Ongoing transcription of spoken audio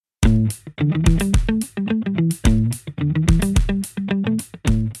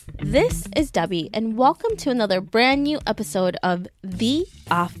This is Debbie, and welcome to another brand new episode of The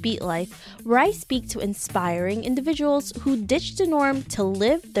Offbeat Life, where I speak to inspiring individuals who ditch the norm to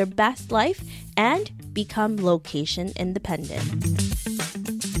live their best life and become location independent.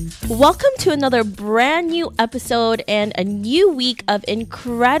 Welcome to another brand new episode and a new week of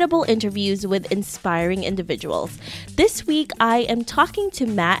incredible interviews with inspiring individuals. This week, I am talking to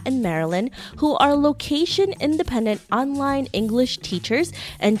Matt and Marilyn, who are location-independent online English teachers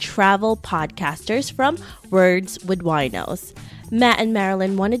and travel podcasters from Words with Winos. Matt and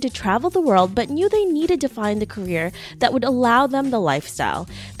Marilyn wanted to travel the world but knew they needed to find a career that would allow them the lifestyle.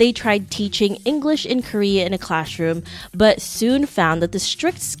 They tried teaching English in Korea in a classroom, but soon found that the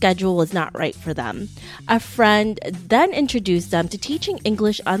strict schedule was not right for them. A friend then introduced them to teaching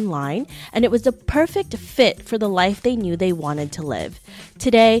English online, and it was the perfect fit for the life they knew they wanted to live.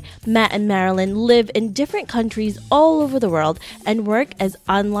 Today, Matt and Marilyn live in different countries all over the world and work as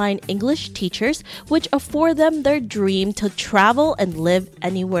online English teachers, which afford them their dream to travel and live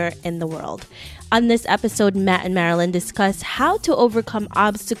anywhere in the world. On this episode, Matt and Marilyn discuss how to overcome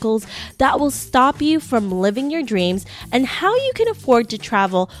obstacles that will stop you from living your dreams and how you can afford to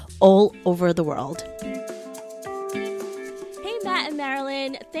travel all over the world. Hey, Matt and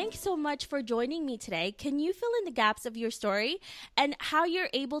Marilyn, thanks so much for joining me today. Can you fill in the gaps of your story and how you're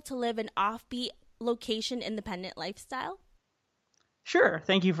able to live an offbeat, location-independent lifestyle? Sure.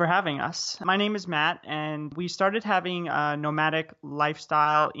 Thank you for having us. My name is Matt, and we started having a nomadic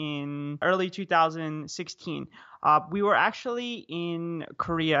lifestyle in early 2016. We were actually in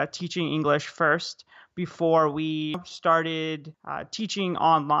Korea teaching English first before we started teaching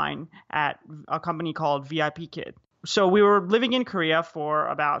online at a company called VIP Kid. So we were living in Korea for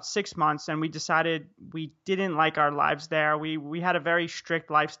about 6 months, and we decided we didn't like our lives there. We had a very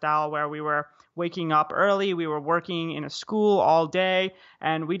strict lifestyle where we were waking up early, we were working in a school all day,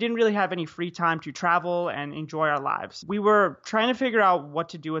 and we didn't really have any free time to travel and enjoy our lives. We were trying to figure out what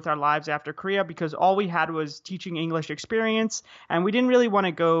to do with our lives after Korea because all we had was teaching English experience, and we didn't really want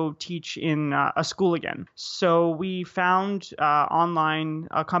to go teach in a school again. So we found online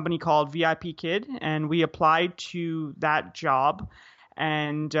a company called VIP Kid, and we applied to that job.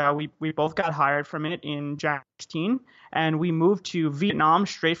 And we both got hired from it in January 2016, and we moved to Vietnam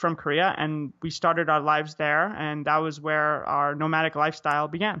straight from Korea, and we started our lives there, and that was where our nomadic lifestyle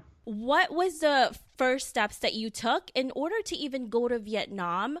began. What was the first steps that you took in order to even go to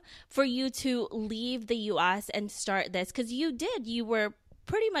Vietnam for you to leave the U.S. and start this? Because you were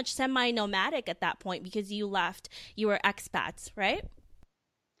pretty much semi-nomadic at that point because you left, you were expats, right?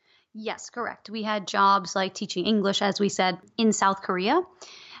 Yes, correct. We had jobs like teaching English, as we said, in South Korea.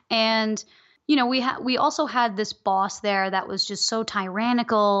 And, you know, we also had this boss there that was just so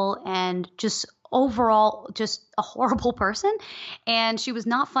tyrannical and just overall just a horrible person. And she was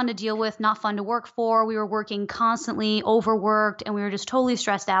not fun to deal with, not fun to work for. We were working constantly, overworked, and we were just totally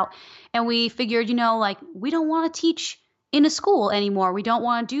stressed out. And we figured, we don't want to teach in a school anymore. We don't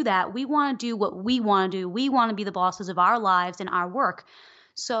want to do that. We want to do what we want to do. We want to be the bosses of our lives and our work.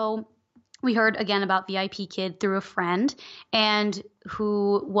 So we heard again about VIP Kid through a friend and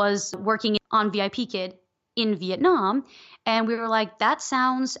who was working on VIP Kid in Vietnam. And we were like, that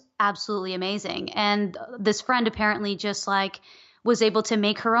sounds absolutely amazing. And this friend apparently just was able to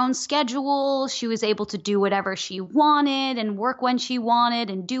make her own schedule. She was able to do whatever she wanted and work when she wanted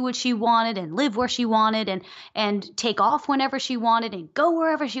and do what she wanted and live where she wanted and take off whenever she wanted and go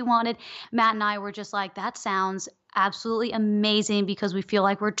wherever she wanted. Matt and I were just like, that sounds absolutely amazing because we feel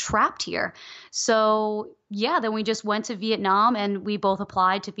like we're trapped here. So yeah, then we just went to Vietnam and we both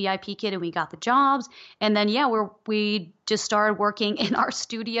applied to VIP Kid and we got the jobs. And then, we just started working in our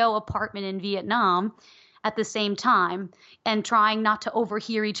studio apartment in Vietnam at the same time and trying not to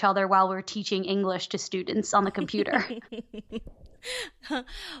overhear each other while we're teaching English to students on the computer.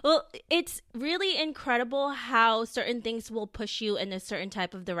 Well, it's really incredible how certain things will push you in a certain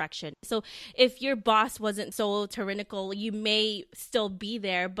type of direction. So if your boss wasn't so tyrannical, you may still be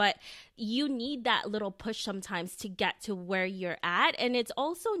there, but you need that little push sometimes to get to where you're at. And it's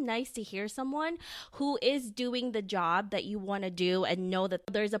also nice to hear someone who is doing the job that you want to do and know that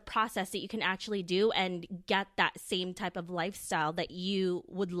there's a process that you can actually do and get that same type of lifestyle that you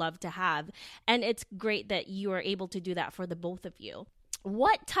would love to have. And it's great that you are able to do that for the both of you.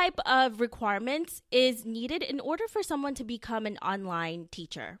 What type of requirements is needed in order for someone to become an online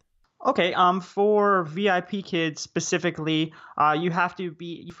teacher? Okay, for VIP Kids specifically, you have to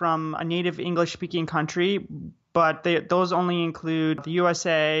be from a native English-speaking country but those only include the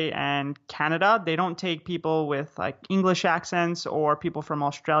USA and Canada. They don't take people with like English accents or people from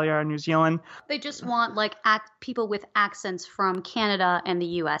Australia or New Zealand. They just want like people with accents from Canada and the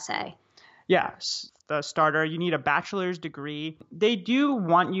USA. Yeah, the starter, you need a bachelor's degree. They do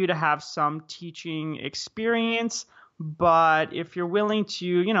want you to have some teaching experience, but if you're willing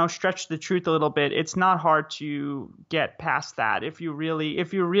to, stretch the truth a little bit, it's not hard to get past that. If you're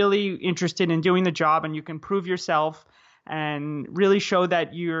really interested in doing the job and you can prove yourself and really show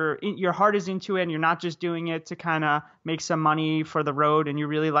that your heart is into it and you're not just doing it to kind of make some money for the road and you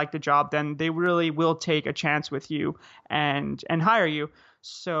really like the job, then they really will take a chance with you and hire you.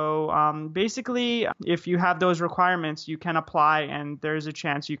 So basically, if you have those requirements, you can apply and there's a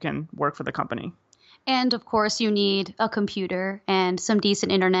chance you can work for the company. And of course, you need a computer and some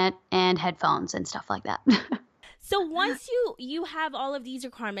decent internet and headphones and stuff like that. So once you have all of these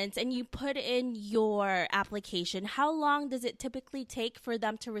requirements and you put in your application, how long does it typically take for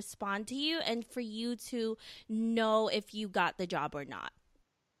them to respond to you and for you to know if you got the job or not?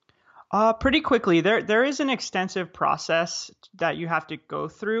 Pretty quickly. There is an extensive process that you have to go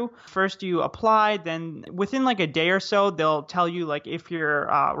through. First, you apply, then within like a day or so, they'll tell you like if you're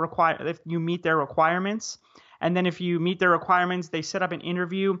if you meet their requirements. And then if you meet their requirements, they set up an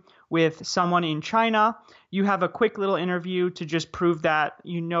interview with someone in China. You have a quick little interview to just prove that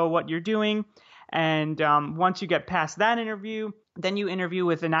you know what you're doing. And once you get past that interview, then you interview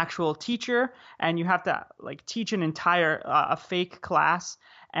with an actual teacher, and you have to like teach an entire a fake class.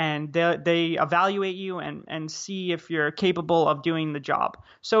 And they evaluate you and see if you're capable of doing the job.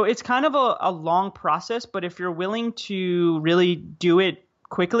 So it's kind of a long process, but if you're willing to really do it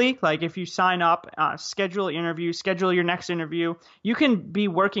quickly, like if you sign up, schedule an interview, schedule your next interview, you can be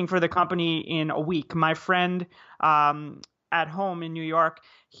working for the company in a week. My friend at home in New York,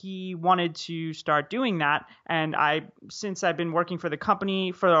 he wanted to start doing that. And since I've been working for the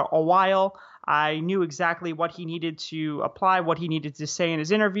company for a while, I knew exactly what he needed to apply, what he needed to say in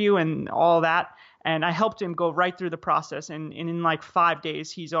his interview and all that. And I helped him go right through the process. And in like 5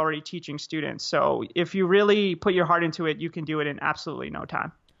 days, he's already teaching students. So if you really put your heart into it, you can do it in absolutely no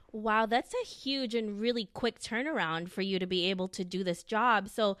time. Wow, that's a huge and really quick turnaround for you to be able to do this job.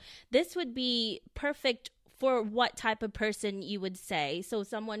 So this would be perfect for what type of person you would say? So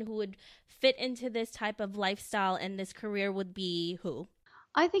someone who would fit into this type of lifestyle and this career would be who?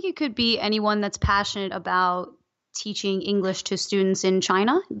 I think it could be anyone that's passionate about teaching English to students in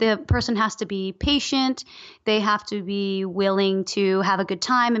China. The person has to be patient. They have to be willing to have a good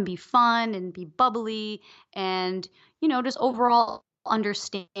time and be fun and be bubbly and, just overall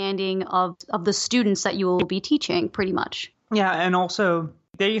understanding of the students that you will be teaching pretty much. Yeah, and also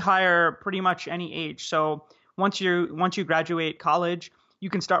they hire pretty much any age. So once you graduate college, you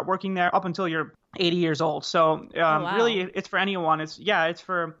can start working there up until you're 80 years old. So wow. Really, it's for anyone. It's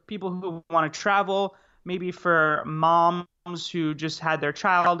for people who want to travel, maybe for moms who just had their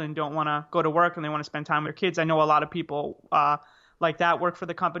child and don't want to go to work and they want to spend time with their kids. I know a lot of people like that work for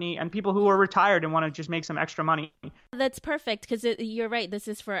the company, and people who are retired and want to just make some extra money. That's perfect because you're right. This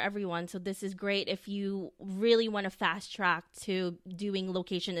is for everyone. So this is great if you really want to fast track to doing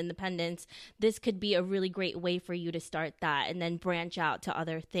location independence. This could be a really great way for you to start that and then branch out to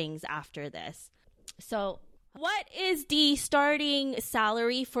other things after this. So what is the starting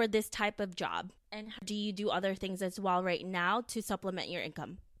salary for this type of job? And do you do other things as well right now to supplement your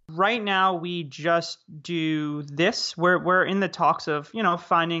income? Right now, we just do this. We're in the talks of,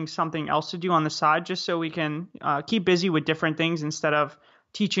 finding something else to do on the side just so we can keep busy with different things instead of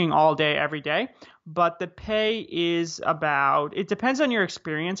teaching all day, every day. But the pay is it depends on your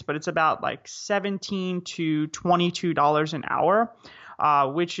experience, but it's about like $17 to $22 an hour,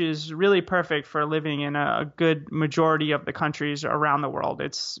 which is really perfect for living in a good majority of the countries around the world.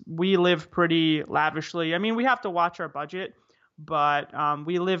 We live pretty lavishly. I mean, we have to watch our budget, but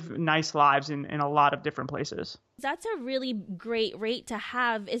we live nice lives in a lot of different places. That's a really great rate to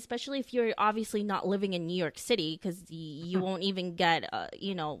have, especially if you're obviously not living in New York City, because you won't even get,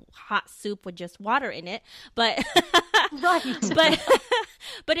 hot soup with just water in it. But right.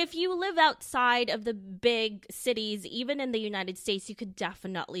 But if you live outside of the big cities, even in the United States, you could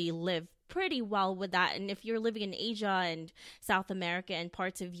definitely live pretty well with that. And if you're living in Asia and South America and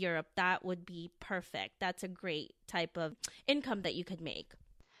parts of Europe, that would be perfect. That's a great type of income that you could make.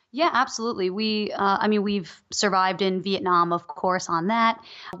 Yeah, absolutely. We've survived in Vietnam, of course, on that.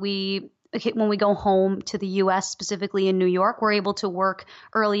 When we go home to the U.S., specifically in New York, we're able to work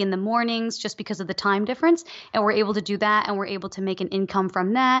early in the mornings just because of the time difference. And we're able to do that, and we're able to make an income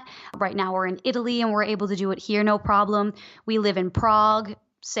from that. Right now we're in Italy, and we're able to do it here, no problem. We live in Prague,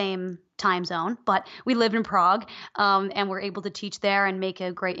 same time zone, but we live in Prague, and we're able to teach there and make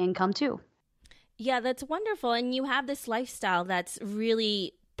a great income too. Yeah, that's wonderful. And you have this lifestyle that's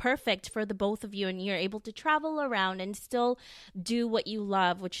really perfect for the both of you, and you're able to travel around and still do what you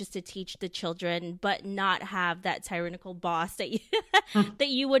love, which is to teach the children, but not have that tyrannical boss that you that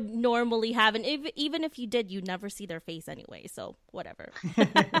you would normally have. And even if you did, you'd never see their face anyway, so whatever.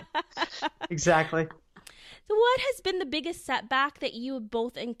 Exactly. So what has been the biggest setback that you have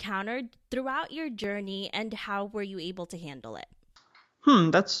both encountered throughout your journey, and how were you able to handle it?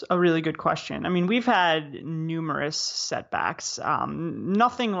 That's a really good question. I mean, we've had numerous setbacks.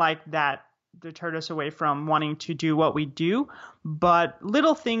 Nothing like that deterred us away from wanting to do what we do, but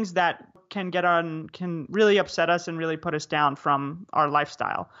little things that can really upset us and really put us down from our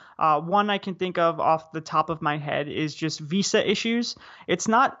lifestyle. One I can think of off the top of my head is just visa issues. It's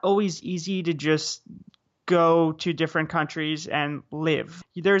not always easy to just go to different countries and live.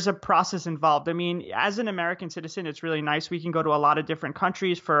 There's a process involved. I mean, as an American citizen, it's really nice. We can go to a lot of different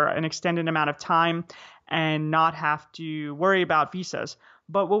countries for an extended amount of time and not have to worry about visas.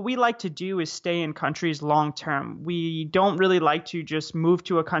 But what we like to do is stay in countries long term. We don't really like to just move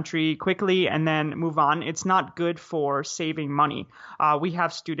to a country quickly and then move on. It's not good for saving money. We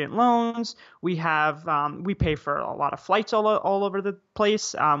have student loans. We pay for a lot of flights all over the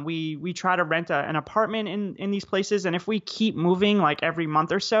place. We try to rent an apartment in these places. And if we keep moving like every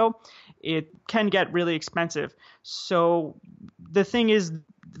month or so, it can get really expensive. So the thing is,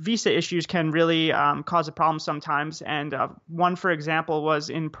 visa issues can really cause a problem sometimes. And one, for example, was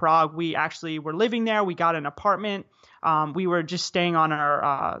in Prague. We actually were living there. We got an apartment. We were just staying on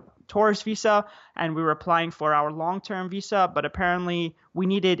our tourist visa, and we were applying for our long-term visa. But apparently we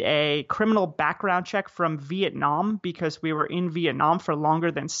needed a criminal background check from Vietnam because we were in Vietnam for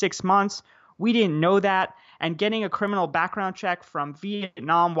longer than 6 months. We didn't know that. And getting a criminal background check from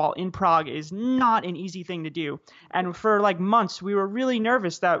Vietnam while in Prague is not an easy thing to do. And for like months, we were really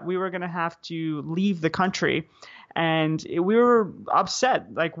nervous that we were going to have to leave the country. And we were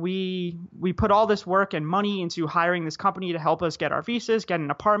upset. Like we put all this work and money into hiring this company to help us get our visas, get an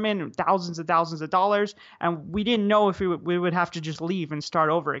apartment, thousands of dollars. And we didn't know if we would have to just leave and start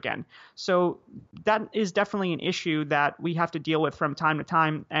over again. So that is definitely an issue that we have to deal with from time to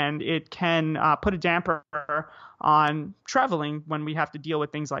time. And it can put a damper on traveling when we have to deal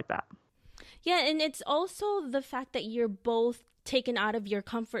with things like that. Yeah, and it's also the fact that you're both taken out of your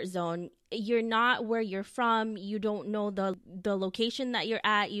comfort zone. You're not where you're from. You don't know the location that you're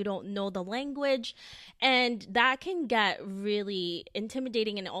at. You don't know the language. And that can get really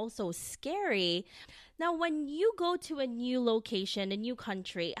intimidating and also scary. Now, when you go to a new location, a new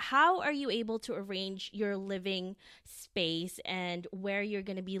country, how are you able to arrange your living space and where you're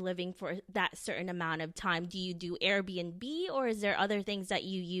going to be living for that certain amount of time? Do you do Airbnb, or is there other things that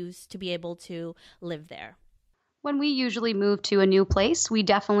you use to be able to live there? When we usually move to a new place, we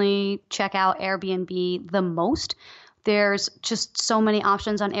definitely check out Airbnb the most. There's just so many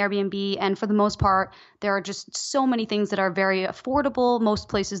options on Airbnb, and for the most part, there are just so many things that are very affordable, most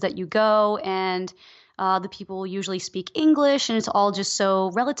places that you go, and the people usually speak English, and it's all just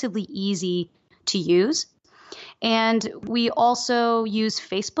so relatively easy to use. And we also use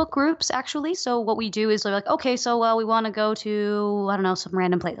Facebook groups, actually. So what we do is like, okay, so we want to go to, I don't know, some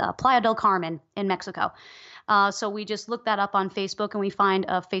random place, Playa del Carmen in Mexico. So we just look that up on Facebook, and we find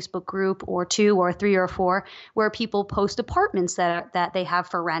a Facebook group or 2 or 3 or 4 where people post apartments that they have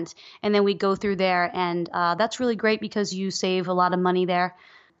for rent. And then we go through there, and that's really great because you save a lot of money there.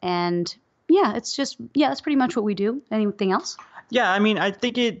 And that's pretty much what we do. Anything else? Yeah, I mean, I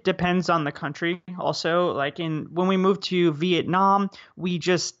think it depends on the country also. Like when we moved to Vietnam, we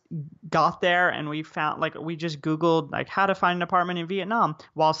just got there and we just Googled like how to find an apartment in Vietnam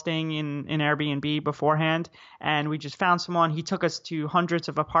while staying in Airbnb beforehand. And we just found someone. He took us to hundreds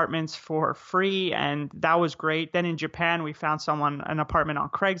of apartments for free, and that was great. Then in Japan, we found an apartment on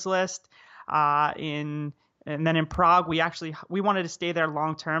Craigslist. And then in Prague, we wanted to stay there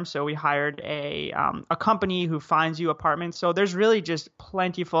long term, so we hired a company who finds you apartments. So there's really just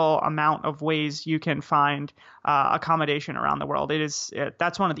plentiful amount of ways you can find accommodation around the world.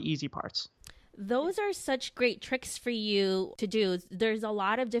 That's one of the easy parts. Those are such great tricks for you to do. There's a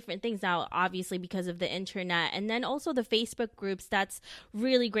lot of different things now, obviously, because of the internet. And then also the Facebook groups, that's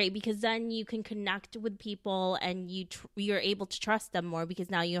really great because then you can connect with people and you're able to trust them more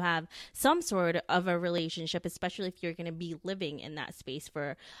because now you have some sort of a relationship, especially if you're going to be living in that space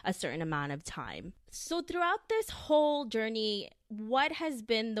for a certain amount of time. So throughout this whole journey, what has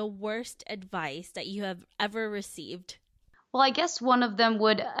been the worst advice that you have ever received? Well, I guess one of them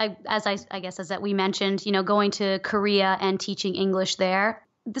would, as we mentioned, going to Korea and teaching English there.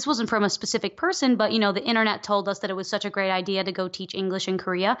 this wasn't from a specific person, but, the internet told us that it was such a great idea to go teach English in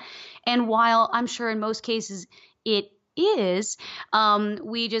Korea. And while I'm sure in most cases it is,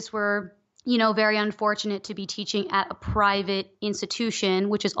 we just were, very unfortunate to be teaching at a private institution,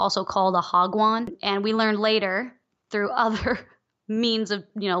 which is also called a hagwon. And we learned later through other means of,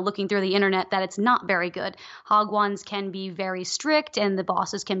 looking through the internet that it's not very good. Hagwons can be very strict and the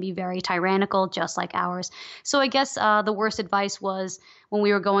bosses can be very tyrannical, just like ours. So I guess the worst advice was when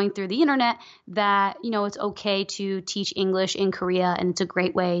we were going through the internet that, it's okay to teach English in Korea and it's a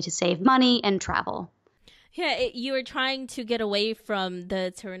great way to save money and travel. Yeah, you were trying to get away from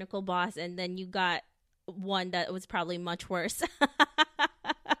the tyrannical boss, and then you got one that was probably much worse.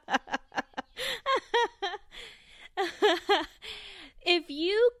 If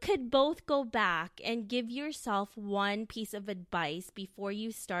you could both go back and give yourself one piece of advice before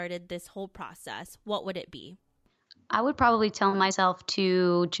you started this whole process, what would it be? I would probably tell myself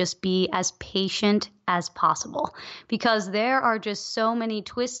to just be as patient as possible, because there are just so many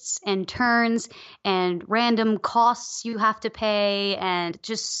twists and turns and random costs you have to pay and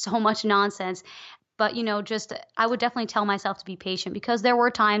just so much nonsense. But, I would definitely tell myself to be patient, because there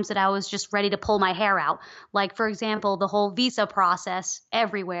were times that I was just ready to pull my hair out. Like, for example, the whole visa process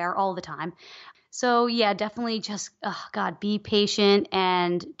everywhere all the time. So, yeah, definitely just, be patient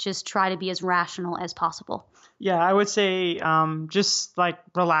and just try to be as rational as possible. Yeah, I would say just like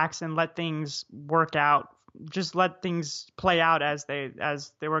relax and let things work out. Just let things play out as they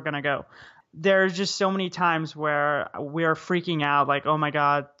were going to go. There's just so many times where we're freaking out, like, oh my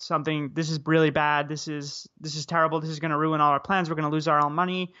God, this is really bad. This is terrible. This is going to ruin all our plans. We're going to lose our own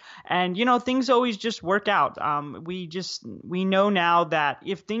money. And, things always just work out. We know now that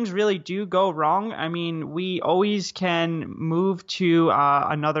if things really do go wrong, I mean, we always can move to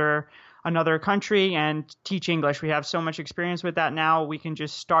another country and teach English. We have so much experience with that now. We can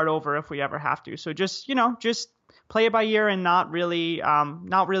just start over if we ever have to. So just play it by ear and not really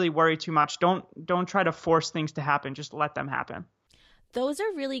worry too much. Don't try to force things to happen. Just let them happen. Those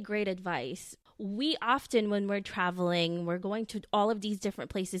are really great advice. We often, when we're traveling, we're going to all of these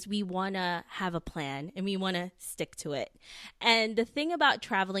different places, we want to have a plan and we want to stick to it. And the thing about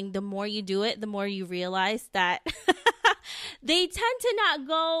traveling, the more you do it, the more you realize that they tend to not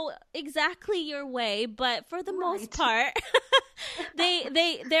go exactly your way, but for the most part,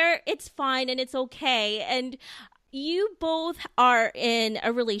 it's fine and it's okay. And you both are in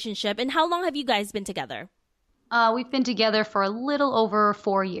a relationship. And how long have you guys been together? We've been together for a little over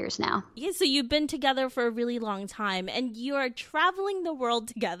 4 years now. Yeah, so you've been together for a really long time, and you are traveling the world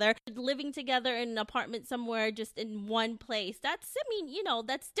together, living together in an apartment somewhere, just in one place. That's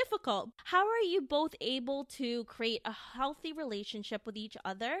difficult. How are you both able to create a healthy relationship with each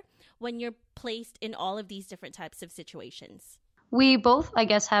other when you're placed in all of these different types of situations? We both, I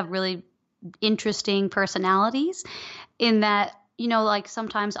guess, have really interesting personalities in that, like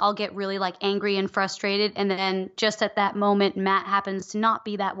sometimes I'll get really like angry and frustrated, and then just at that moment Matt happens to not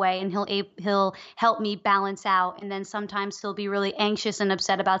be that way, and he'll help me balance out. And then sometimes he'll be really anxious and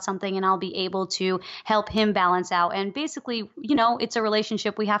upset about something, and I'll be able to help him balance out. And basically, it's a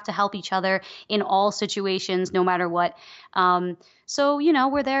relationship. We have to help each other in all situations, no matter what. So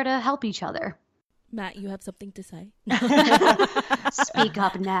we're there to help each other. Matt, you have something to say? Speak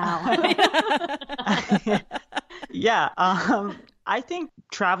up now. Yeah. I think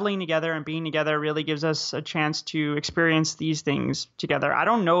traveling together and being together really gives us a chance to experience these things together. I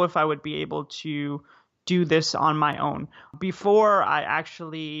don't know if I would be able to do this on my own. Before I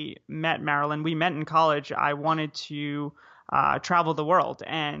actually met Marilyn, we met in college, I wanted to travel the world,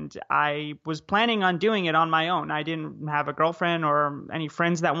 and I was planning on doing it on my own. I didn't have a girlfriend or any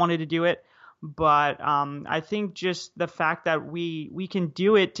friends that wanted to do it. But I think just the fact that we can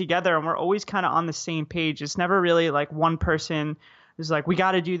do it together and we're always kind of on the same page. It's never really like one person is like, we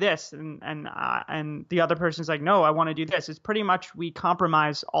got to do this, and the other person's like, no, I want to do this. It's pretty much we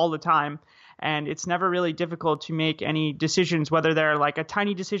compromise all the time. And it's never really difficult to make any decisions, whether they're like a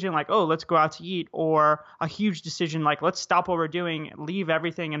tiny decision like, oh, let's go out to eat, or a huge decision like, let's stop what we're doing, leave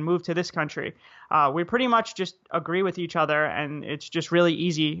everything and move to this country. We pretty much just agree with each other, and it's just really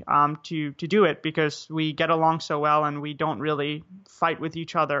easy to do it because we get along so well and we don't really fight with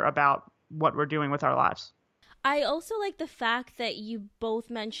each other about what we're doing with our lives. I also like the fact that you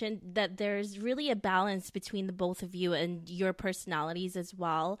both mentioned that there's really a balance between the both of you and your personalities as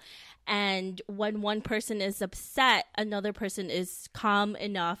well. And when one person is upset, another person is calm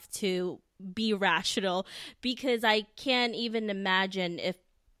enough to be rational, because I can't even imagine if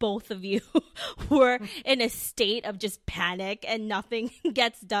both of you were in a state of just panic and nothing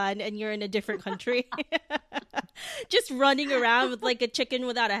gets done and you're in a different country. Just running around with like a chicken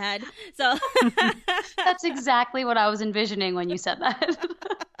without a head. So That's exactly what I was envisioning when you said that.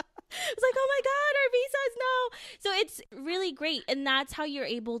 It's like, oh my God, our visas, no. So it's really great. And that's how you're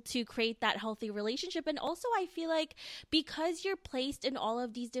able to create that healthy relationship. And also, I feel like because you're placed in all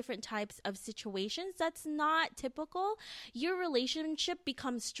of these different types of situations, that's not typical. Your relationship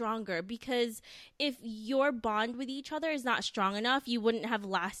becomes stronger because if your bond with each other is not strong enough, you wouldn't have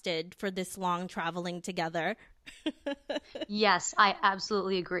lasted for this long traveling together. Yes, I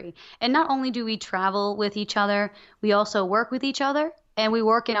absolutely agree. And not only do we travel with each other, we also work with each other. And we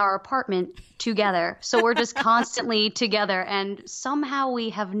work in our apartment together. So we're just constantly together. And somehow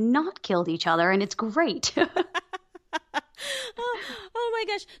we have not killed each other. And it's great. Oh my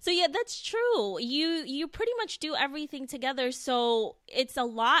gosh. So yeah, that's true. You pretty much do everything together. So it's a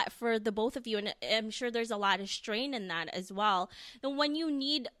lot for the both of you. And I'm sure there's a lot of strain in that as well. And when you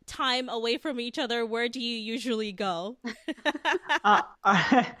need time away from each other, where do you usually go?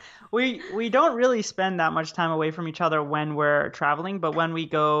 We don't really spend that much time away from each other when we're traveling, but when we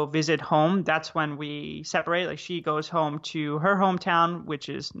go visit home, that's when we separate. Like she goes home to her hometown, which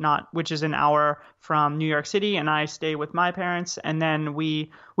is an hour from New York City, and I stay with my parents, and then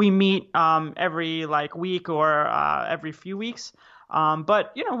we meet every like week or every few weeks.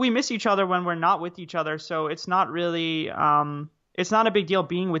 But we miss each other when we're not with each other, so it's not really it's not a big deal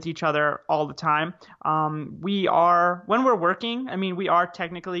being with each other all the time. When we're working, I mean, we are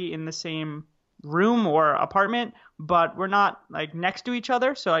technically in the same room or apartment, but we're not like next to each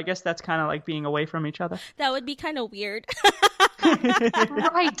other. So I guess that's kind of like being away from each other. That would be kind of weird.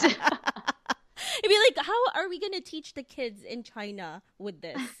 Right. It'd be like, how are we going to teach the kids in China with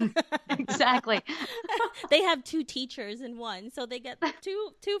this? Exactly. They have 2 teachers in one, so they get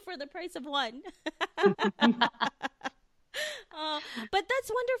two for the price of one. But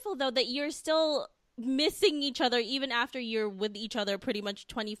that's wonderful, though, that you're still missing each other even after you're with each other pretty much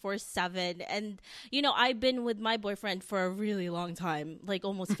 24/7. And I've been with my boyfriend for a really long time, like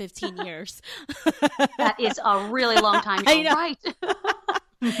almost 15 years. That is a really long time. I know. Right.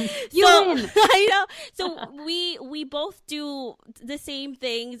 You win. I know. So we both do the same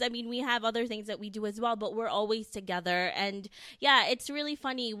things. I mean, we have other things that we do as well, but we're always together. And yeah, it's really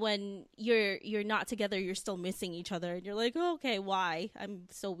funny when you're not together, you're still missing each other, and you're like, oh, okay, why? I'm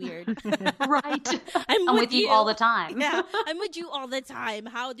so weird. Right. I'm with you all the time. Yeah, I'm with you all the time.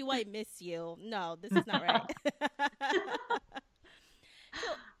 How do I miss you? No, this is not right.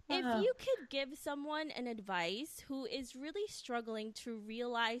 So, if you could give someone an advice who is really struggling to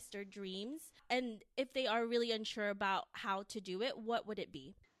realize their dreams, and if they are really unsure about how to do it, what would it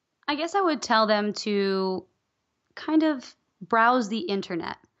be? I guess I would tell them to kind of browse the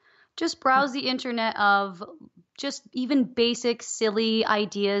internet. Just browse the internet of just even basic silly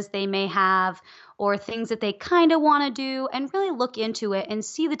ideas they may have or things that they kind of want to do, and really look into it and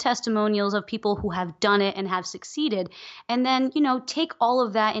see the testimonials of people who have done it and have succeeded. And then, take all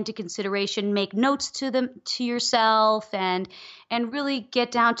of that into consideration, make notes to yourself, and really get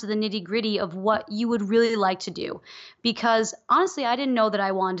down to the nitty-gritty of what you would really like to do. Because honestly, I didn't know that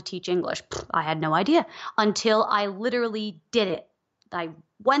I wanted to teach English. I had no idea until I literally did it. I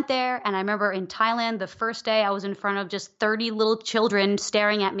went there, and I remember in Thailand, the first day I was in front of just 30 little children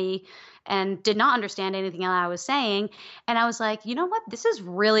staring at me and did not understand anything that I was saying. And I was like, you know what? This is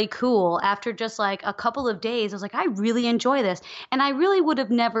really cool. After just like a couple of days, I was like, I really enjoy this. And I really would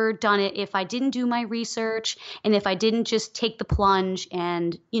have never done it if I didn't do my research and if I didn't just take the plunge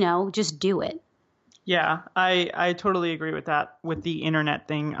and, just do it. Yeah, I totally agree with that, with the internet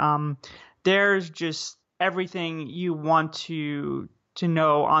thing. There's just everything you want to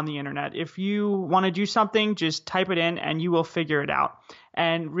know on the internet. If you want to do something, just type it in and you will figure it out.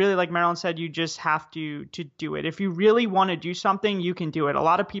 And really, like Marilyn said, you just have to do it. If you really want to do something, you can do it. A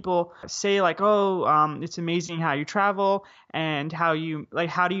lot of people say like, oh, it's amazing how you travel and how do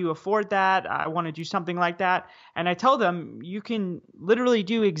you afford that? I want to do something like that. And I tell them, you can literally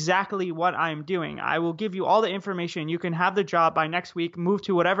do exactly what I'm doing. I will give you all the information. You can have the job by next week, move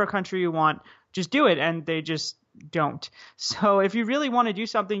to whatever country you want, just do it. And they just don't. So if you really want to do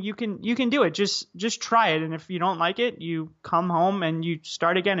something, you can do it. Just try it. And if you don't like it, you come home and you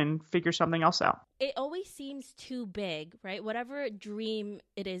start again and figure something else out. It always seems too big, right? Whatever dream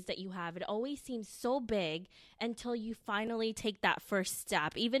it is that you have, it always seems so big until you finally take that first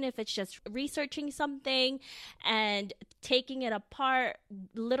step, even if it's just researching something and taking it apart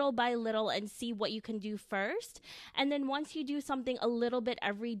little by little and see what you can do first. And then once you do something a little bit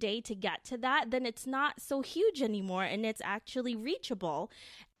every day to get to that, then it's not so huge anymore and it's actually reachable.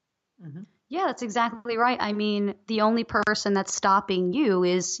 Mm-hmm. Yeah, that's exactly right. I mean, the only person that's stopping you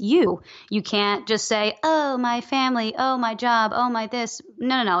is you. You can't just say, oh, my family, oh, my job, oh, my this.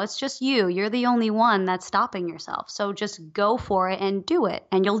 No, no, no. It's just you. You're the only one that's stopping yourself. So just go for it and do it,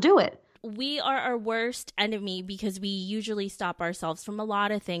 and you'll do it. We are our worst enemy because we usually stop ourselves from a lot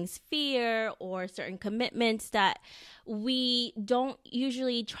of things, fear or certain commitments that we don't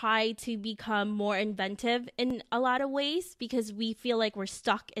usually try to become more inventive in a lot of ways because we feel like we're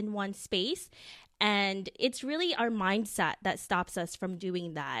stuck in one space. And it's really our mindset that stops us from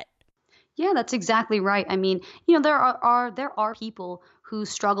doing that. Yeah, that's exactly right. I mean, there are people who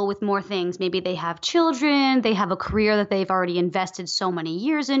struggle with more things. Maybe they have children, they have a career that they've already invested so many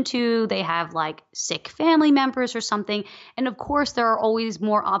years into, they have like sick family members or something. And of course, there are always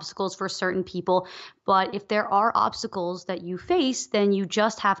more obstacles for certain people. But if there are obstacles that you face, then you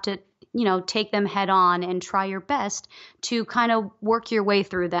just have to take them head on and try your best to kind of work your way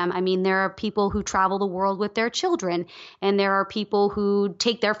through them. I mean, there are people who travel the world with their children, and there are people who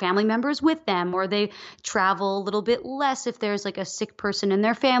take their family members with them, or they travel a little bit less if there's like a sick person in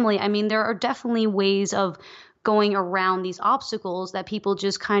their family. I mean, there are definitely ways of going around these obstacles that people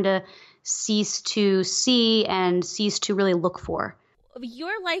just kind of cease to see and cease to really look for.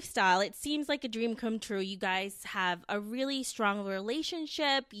 Your lifestyle, it seems like a dream come true. You guys have a really strong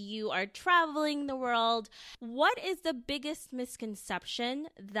relationship. You are traveling the world. What is the biggest misconception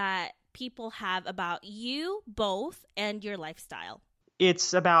that people have about you both and your lifestyle?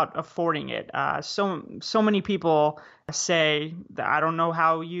 It's about affording it. So many people say that I don't know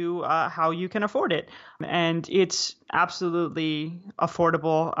how you can afford it, and it's absolutely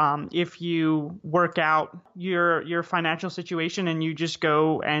affordable if you work out your financial situation and you just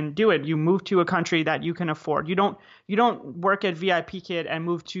go and do it. You move to a country that you can afford. You don't work at VIP Kid and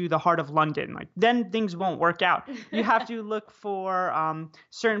move to the heart of London. Like then things won't work out. You have to look for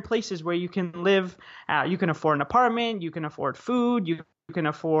certain places where you can live. You can afford an apartment. You can afford food. You can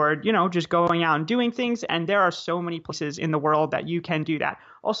afford, just going out and doing things. And there are so many places in the world that you can do that.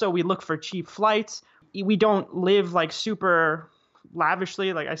 Also, we look for cheap flights. We don't live like super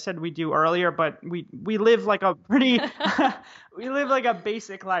lavishly, like I said we do earlier, but we live like a pretty, we live like a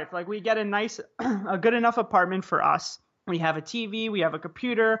basic life. Like we get a good enough apartment for us. We have a TV, we have a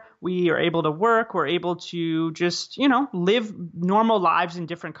computer, we are able to work, we're able to just, live normal lives in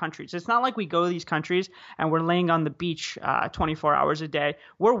different countries. It's not like we go to these countries and we're laying on the beach 24 hours a day.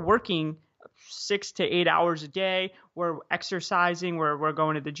 We're working 6 to 8 hours a day. We're exercising, we're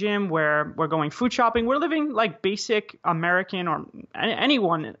going to the gym, we're going food shopping. We're living like basic American or any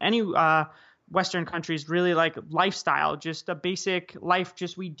Western countries really like lifestyle, just a basic life,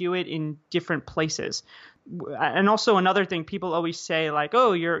 just we do it in different places. And also another thing, people always say like,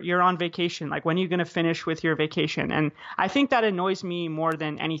 oh, you're on vacation. Like, when are you going to finish with your vacation? And I think that annoys me more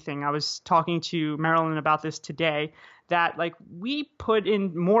than anything. I was talking to Marilyn about this today, that like we put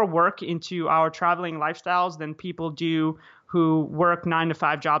in more work into our traveling lifestyles than people do who work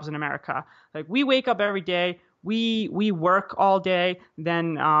 9-to-5 jobs in America. Like we wake up every day. We work all day,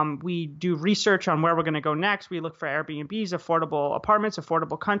 then we do research on where we're going to go next. We look for Airbnbs, affordable apartments,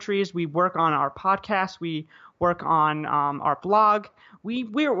 affordable countries. We work on our podcast. We work on our blog.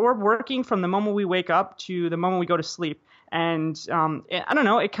 We're working from the moment we wake up to the moment we go to sleep. And I don't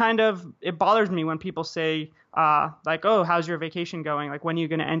know, it bothers me when people say like, oh, how's your vacation going? Like, when are you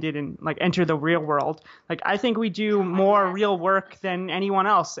going to end it and like enter the real world? Like, I think we do more real work than anyone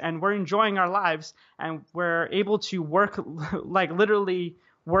else, and we're enjoying our lives, and we're able to work like literally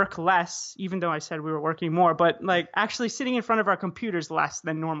work less, even though I said we were working more, but like actually sitting in front of our computers less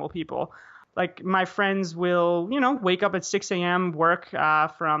than normal people. Like my friends will, wake up at 6 a.m., work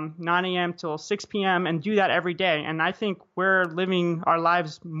from 9 a.m. till 6 p.m. and do that every day. And I think we're living our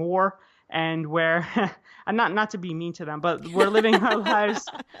lives more, and we're and not to be mean to them, but we're living our lives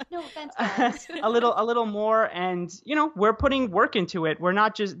No offense, guys. a little more, and we're putting work into it. We're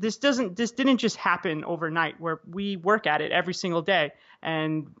not just this didn't just happen overnight. We work at it every single day,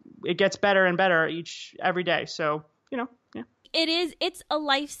 and it gets better and better every day. So yeah. It's a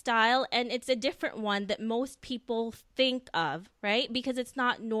lifestyle, and it's a different one that most people think of, right? Because it's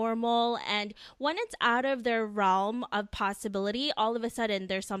not normal, and when it's out of their realm of possibility, all of a sudden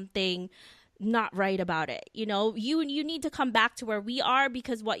there's something not right about it. You need to come back to where we are,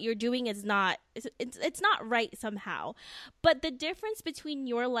 because what you're doing is not, it's not right somehow. But the difference between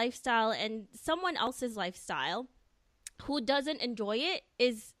your lifestyle and someone else's lifestyle who doesn't enjoy it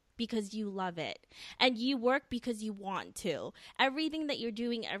is because you love it, and you work because you want to. Everything that you're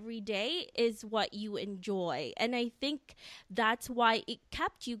doing every day is what you enjoy. And I think that's why it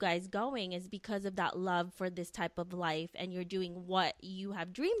kept you guys going, is because of that love for this type of life, and you're doing what you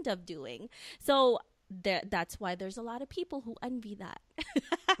have dreamed of doing. So that's why there's a lot of people who envy that.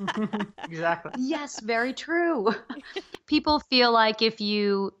 Exactly. Yes, very true. People feel like if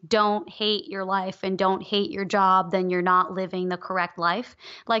you don't hate your life and don't hate your job, then you're not living the correct life.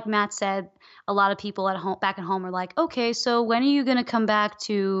 Like Matt said, a lot of people back at home are like, okay, so when are you going to come back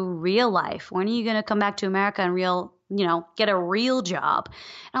to real life? When are you going to come back to America and get a real job?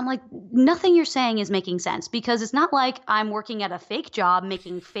 And I'm like, nothing you're saying is making sense, because it's not like I'm working at a fake job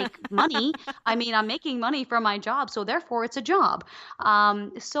making fake money. I mean, I'm making money from my job, so therefore it's a job.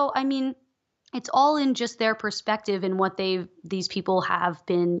 So, I mean, it's all in just their perspective and what these people have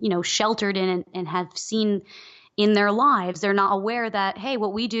been, sheltered in and have seen in their lives. They're not aware that, hey,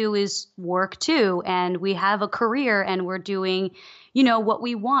 what we do is work too, and we have a career, and we're doing, what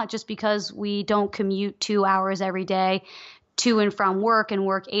we want. Just because we don't commute 2 hours every day to and from work and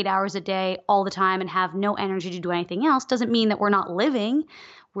work 8 hours a day all the time and have no energy to do anything else doesn't mean that we're not living.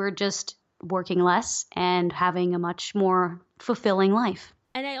 We're just working less and having a much more fulfilling life.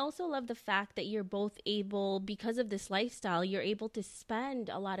 And I also love the fact that you're both able, because of this lifestyle, you're able to spend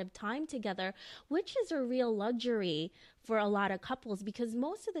a lot of time together, which is a real luxury for a lot of couples, because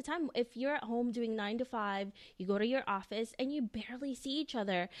most of the time, if you're at home doing 9 to 5, you go to your office and you barely see each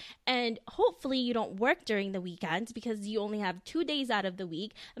other. And hopefully you don't work during the weekends, because you only have 2 days out of the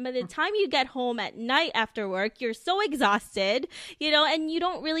week. And by the time you get home at night after work, you're so exhausted, and you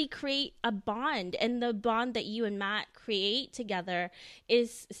don't really create a bond. And the bond that you and Matt create together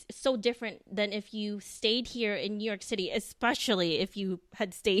is so different than if you stayed here in New York City, especially if you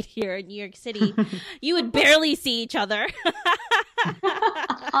had stayed here in New York City. You would barely see each other.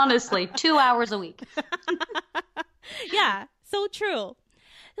 Honestly, 2 hours a week. Yeah, so true.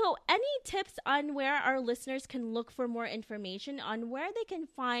 So any tips on where our listeners can look for more information on where they can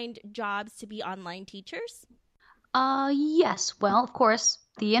find jobs to be online teachers? Yes. Well, of course,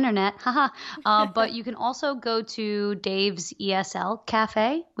 the internet. But you can also go to Dave's ESL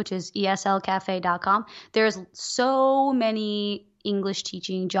Cafe, which is eslcafe.com. There's so many English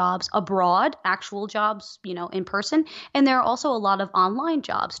teaching jobs abroad, actual jobs, in person. And there are also a lot of online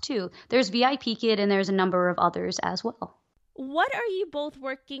jobs too. There's VIP Kid, and there's a number of others as well. What are you both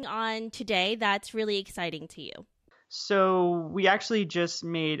working on today that's really exciting to you? So we actually just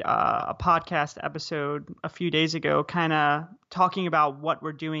made a podcast episode a few days ago, kind of talking about what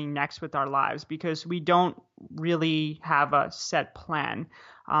we're doing next with our lives, because we don't really have a set plan.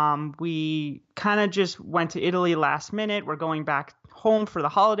 We kind of just went to Italy last minute. We're going back home for the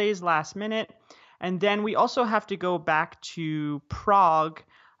holidays last minute. And then we also have to go back to Prague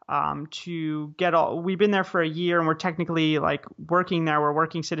to get we've been there for a year, and we're technically working there. We're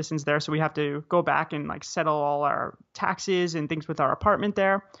working citizens there. So we have to go back and settle all our taxes and things with our apartment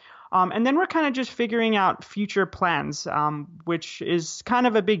there. And then we're kind of just figuring out future plans, which is kind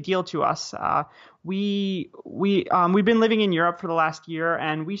of a big deal to us. We've been living in Europe for the last year,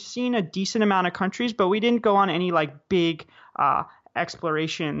 and we've seen a decent amount of countries, but we didn't go on any big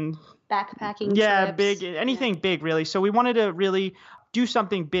exploration. Backpacking Yeah, trips. anything big, really. So we wanted to really do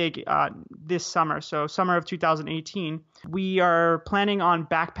something big this summer. So summer of 2018, we are planning on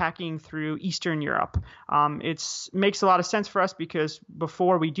backpacking through Eastern Europe. It makes a lot of sense for us, because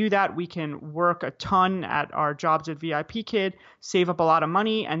before we do that, we can work a ton at our jobs at VIP Kid, save up a lot of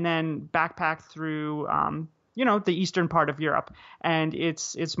money, and then backpack through the eastern part of Europe. And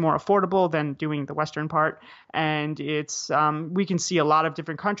it's more affordable than doing the western part. And it's we can see a lot of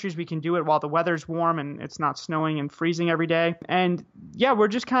different countries. We can do it while the weather's warm and it's not snowing and freezing every day. And yeah, we're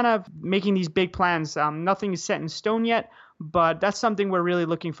just kind of making these big plans. Nothing is set in stone yet, but that's something we're really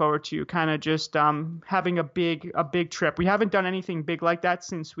looking forward to, kind of just having a big trip. We haven't done anything big like that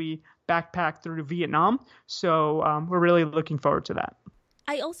since we backpacked through Vietnam. So we're really looking forward to that.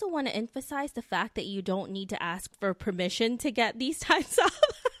 I also want to emphasize the fact that you don't need to ask for permission to get these types of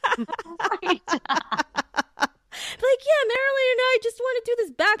Right. Yeah, Marilyn and I just want to do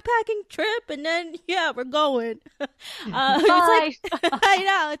this backpacking trip, and then we're going. Bye. I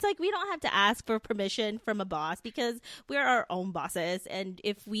know, it's we don't have to ask for permission from a boss, because we're our own bosses, and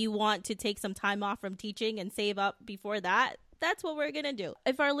if we want to take some time off from teaching and save up before that, that's what we're going to do.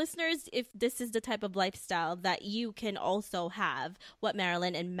 If our listeners, if this is the type of lifestyle that you can also have, what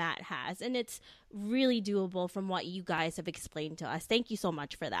Marilyn and Matt has, and it's really doable from what you guys have explained to us. Thank you so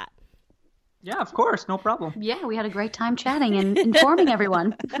much for that. Yeah, of course. No problem. Yeah, we had a great time chatting and informing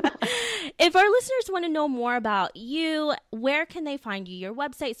everyone. If our listeners want to know more about you, where can they find you? Your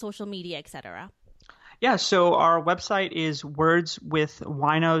website, social media, etc. Yeah, so our website is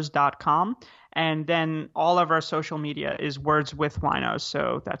wordswithwinos.com. And then all of our social media is Words with Winos.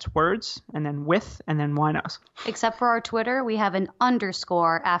 So that's words and then with and then winos. Except for our Twitter, we have an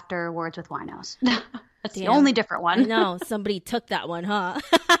underscore after Words with Winos. That's Damn. The only different one. No, somebody took that one, huh?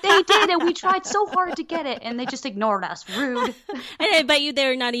 They did, and we tried so hard to get it, and they just ignored us. Rude. And I bet you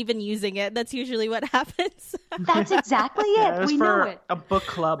they're not even using it. That's usually what happens. That's exactly it. Yeah, it was we for know it. a book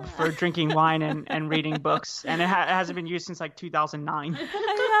club for drinking wine and reading books. And it hasn't been used since like 2009. I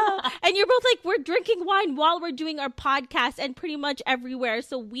know. And you're both like, we're drinking wine while we're doing our podcast and pretty much everywhere.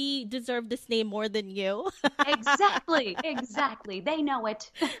 So we deserve this name more than you. Exactly. They know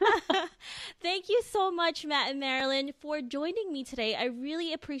it. Thank you so much, Matt and Marilyn, for joining me today. I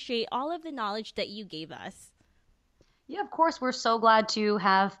really appreciate all of the knowledge that you gave us. Yeah, of course. We're so glad to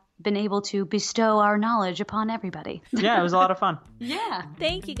have been able to bestow our knowledge upon everybody. Yeah, it was a lot of fun. Yeah.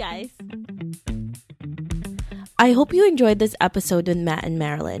 Thank you, guys. I hope you enjoyed this episode with Matt and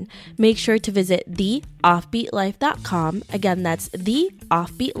Marilyn. Make sure to visit theoffbeatlife.com. Again, that's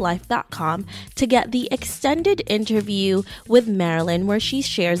theoffbeatlife.com to get the extended interview with Marilyn, where she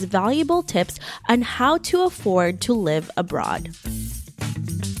shares valuable tips on how to afford to live abroad.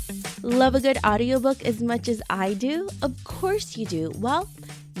 Love a good audiobook as much as I do? Of course you do. Well,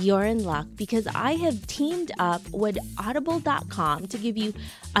 you're in luck because I have teamed up with audible.com to give you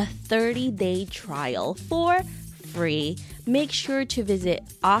a 30-day trial for free. Make sure to visit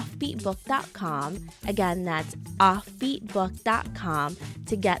offbeatbook.com. Again, that's offbeatbook.com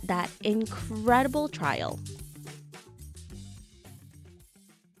to get that incredible trial.